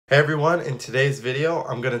Hey everyone, in today's video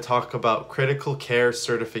I'm going to talk about critical care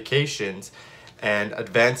certifications and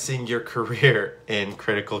advancing your career in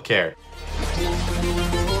critical care.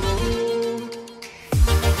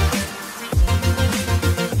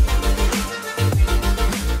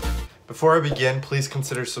 Before I begin, please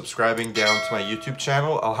consider subscribing down to my YouTube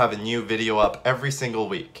channel. I'll have a new video up every single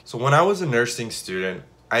week. So when I was a nursing student,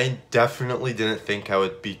 I definitely didn't think I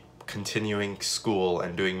would be continuing school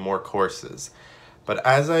and doing more courses. But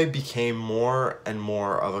as I became more and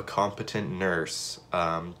more of a competent nurse,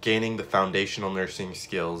 gaining the foundational nursing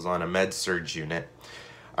skills on a med-surg unit,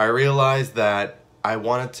 I realized that I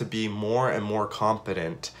wanted to be more and more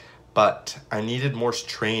competent, but I needed more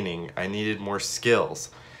training, I needed more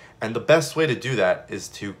skills. And the best way to do that is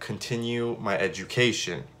to continue my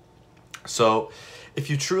education. So if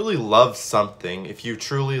you truly love something, if you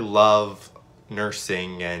truly love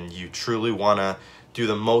nursing and you truly want to do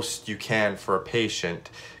the most you can for a patient,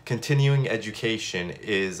 continuing education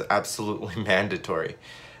is absolutely mandatory.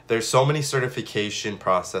 There's so many certification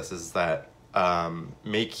processes that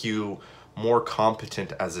make you more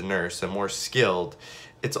competent as a nurse and more skilled.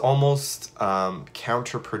 It's almost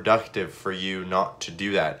counterproductive for you not to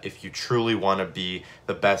do that if you truly want to be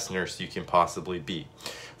the best nurse you can possibly be.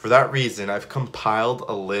 For that reason, I've compiled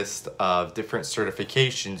a list of different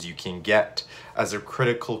certifications you can get as a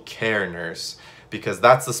critical care nurse, because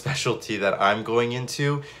that's the specialty that I'm going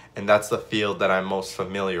into and that's the field that I'm most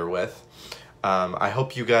familiar with. I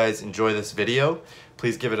hope you guys enjoy this video.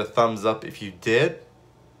 Please give it a thumbs up if you did,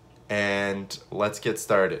 and let's get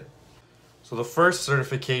started. So the first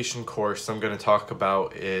certification course I'm going to talk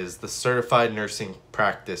about is the Certified Nursing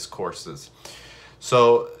Practice courses.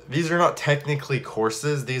 So these are not technically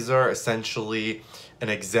courses, these are essentially an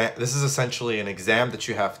exam. This is essentially an exam that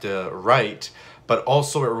you have to write, but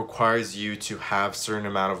also it requires you to have a certain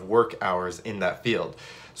amount of work hours in that field.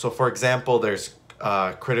 So for example, there's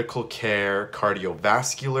critical care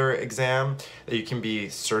cardiovascular exam that you can be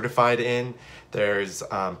certified in. There's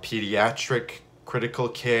pediatric critical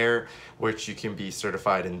care, which you can be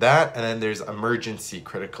certified in that. And then there's emergency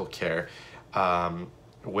critical care,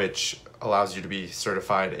 which allows you to be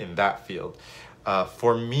certified in that field.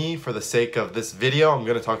 For me, for the sake of this video, I'm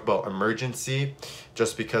going to talk about emergency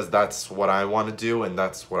just because that's what I want to do and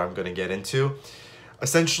that's what I'm going to get into.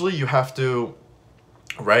 Essentially, you have to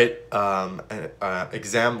write an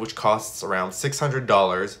exam which costs around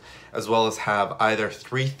 $600, as well as have either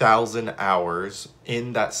 3,000 hours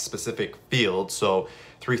in that specific field, so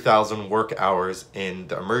 3,000 work hours in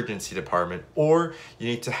the emergency department, or you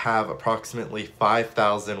need to have approximately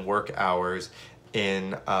 5,000 work hours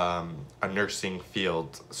in a nursing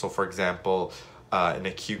field. So for example, in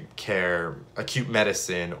acute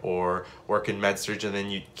medicine, or work in med-surg, and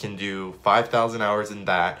then you can do 5,000 hours in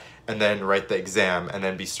that and then write the exam and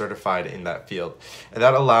then be certified in that field. And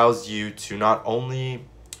that allows you to not only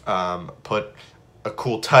put a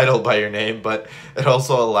cool title by your name, but it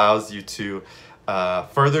also allows you to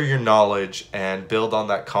further your knowledge and build on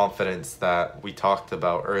that confidence that we talked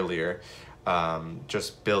about earlier.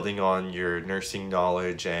 Just building on your nursing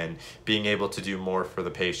knowledge and being able to do more for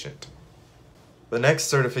the patient. The next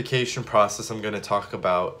certification process I'm going to talk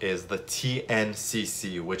about is the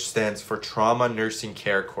TNCC, which stands for Trauma Nursing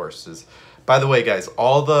Care Courses. By the way, guys,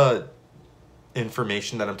 all the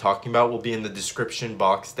information that I'm talking about will be in the description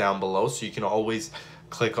box down below, so you can always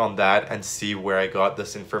click on that and see where I got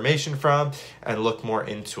this information from and look more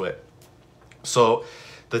into it. So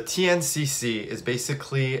the TNCC is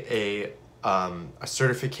basically a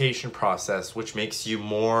certification process which makes you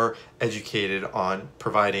more educated on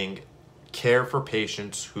providing care for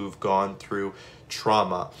patients who've gone through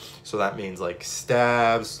trauma. So that means like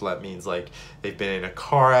stabs, so that means like they've been in a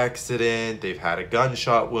car accident, they've had a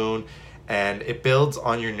gunshot wound, and it builds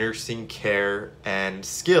on your nursing care and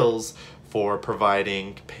skills for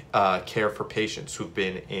providing care for patients who've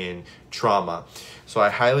been in trauma. So I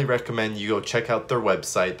highly recommend you go check out their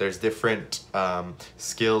website. There's different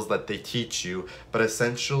skills that they teach you, but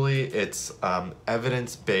essentially it's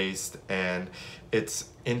evidence-based and it's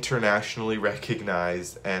internationally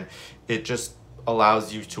recognized, and it just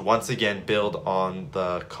allows you to once again build on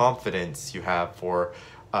the confidence you have for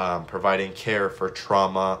providing care for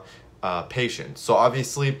trauma patients. So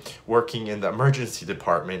obviously, working in the emergency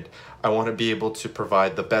department, I want to be able to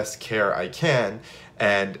provide the best care I can,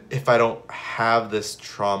 and if I don't have this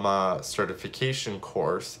trauma certification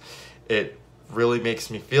course, it really makes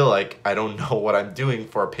me feel like I don't know what I'm doing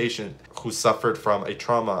for a patient who suffered from a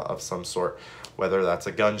trauma of some sort, whether that's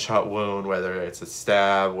a gunshot wound, whether it's a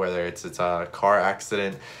stab, whether it's a car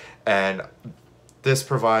accident. And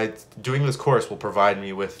doing this course will provide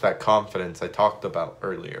me with that confidence I talked about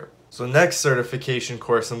earlier. So next certification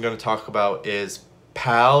course I'm going to talk about is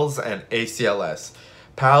PALS and ACLS.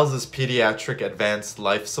 PALS is Pediatric Advanced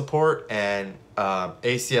Life Support, and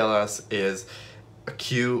ACLS is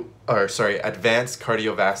Advanced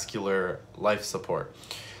Cardiovascular Life Support.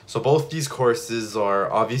 So both these courses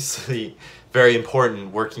are obviously very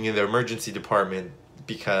important working in the emergency department,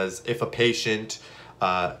 because if a patient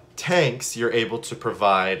tanks, you're able to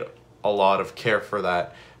provide a lot of care for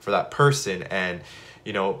that person, and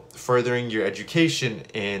furthering your education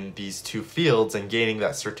in these two fields and gaining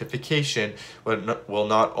that certification will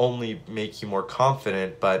not only make you more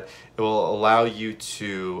confident, but it will allow you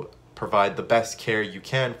to provide the best care you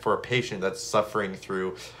can for a patient that's suffering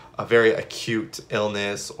through a very acute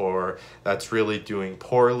illness or that's really doing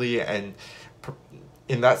poorly. And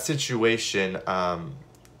in that situation,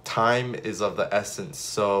 time is of the essence.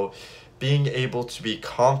 So being able to be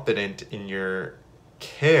confident in your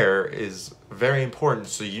care is very important,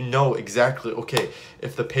 so you know exactly, okay,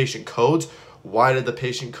 if the patient codes, why did the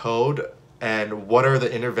patient code, and what are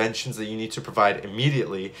the interventions that you need to provide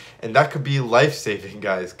immediately. And that could be life-saving,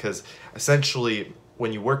 guys, because essentially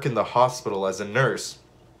when you work in the hospital as a nurse,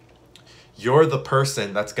 you're the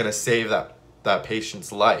person that's going to save that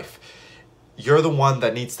patient's life. You're the one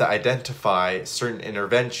that needs to identify certain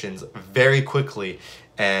interventions very quickly,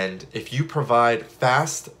 and if you provide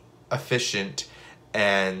fast, efficient,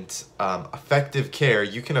 and effective care,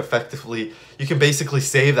 you can basically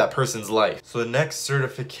save that person's life. So the next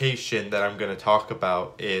certification that I'm going to talk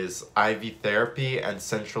about is IV therapy and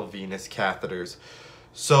central venous catheters.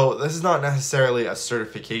 So this is not necessarily a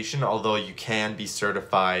certification, although you can be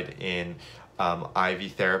certified in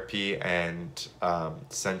IV therapy and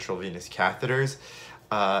central venous catheters,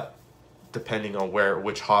 depending on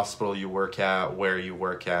which hospital you work at, where you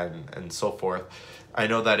work at, and so forth. I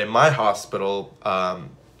know that in my hospital,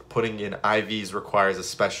 putting in IVs requires a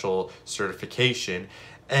special certification,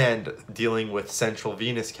 and dealing with central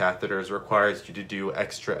venous catheters requires you to do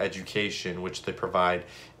extra education, which they provide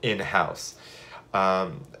in-house.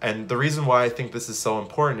 And the reason why I think this is so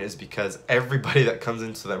important is because everybody that comes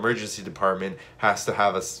into the emergency department has to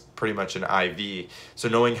have pretty much an IV. So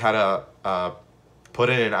knowing how to put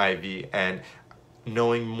in an IV and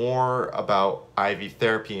knowing more about IV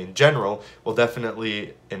therapy in general will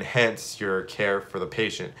definitely enhance your care for the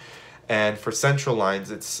patient. And for central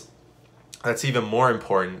lines, that's even more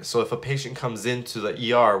important. So if a patient comes into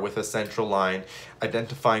the ER with a central line,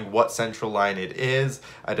 identifying what central line it is,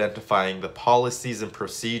 identifying the policies and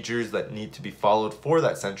procedures that need to be followed for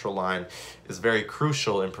that central line is very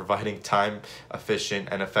crucial in providing time, efficient,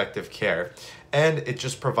 and effective care. And it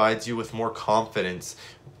just provides you with more confidence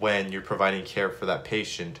when you're providing care for that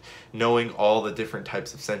patient. Knowing all the different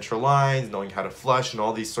types of central lines, knowing how to flush, and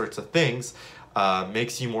all these sorts of things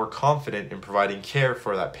makes you more confident in providing care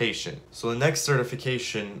for that patient. So the next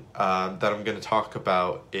certification that I'm going to talk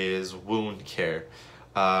about is wound care.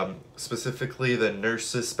 Specifically the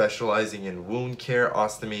nurses specializing in wound care,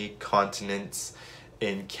 ostomy, continence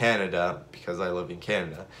in Canada, because I live in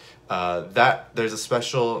Canada. There's a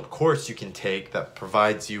special course you can take that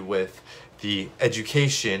provides you with the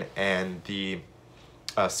education and the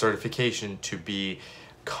certification to be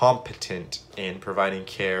competent in providing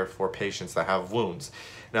care for patients that have wounds.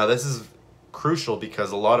 Now this is crucial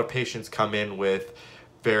because a lot of patients come in with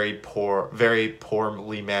very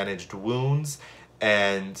poorly managed wounds,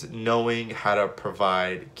 and knowing how to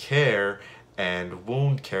provide care and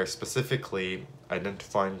wound care, specifically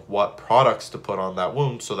identifying what products to put on that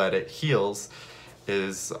wound so that it heals,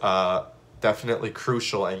 is definitely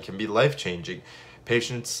crucial and can be life-changing.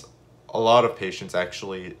 A lot of patients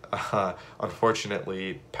actually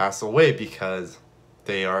unfortunately pass away because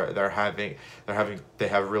they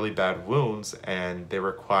have really bad wounds and they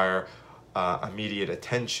require immediate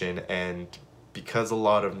attention. And because a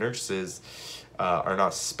lot of nurses are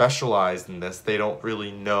not specialized in this, they don't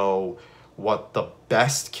really know what the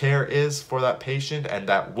best care is for that patient and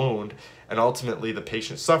that wound, and ultimately the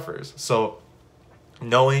patient suffers. So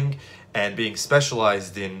knowing and being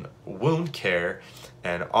specialized in wound care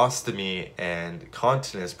and ostomy and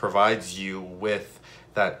continence provides you with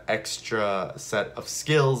that extra set of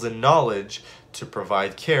skills and knowledge to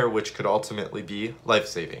provide care, which could ultimately be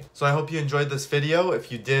life-saving. So I hope you enjoyed this video.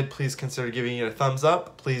 If you did, please consider giving it a thumbs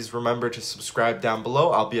up. Please remember to subscribe down below.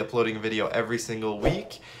 I'll be uploading a video every single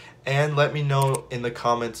week. And let me know in the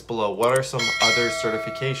comments below, what are some other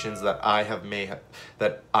certifications that I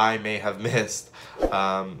may have missed.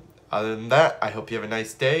 Other than that, I hope you have a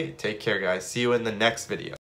nice day. Take care, guys. See you in the next video.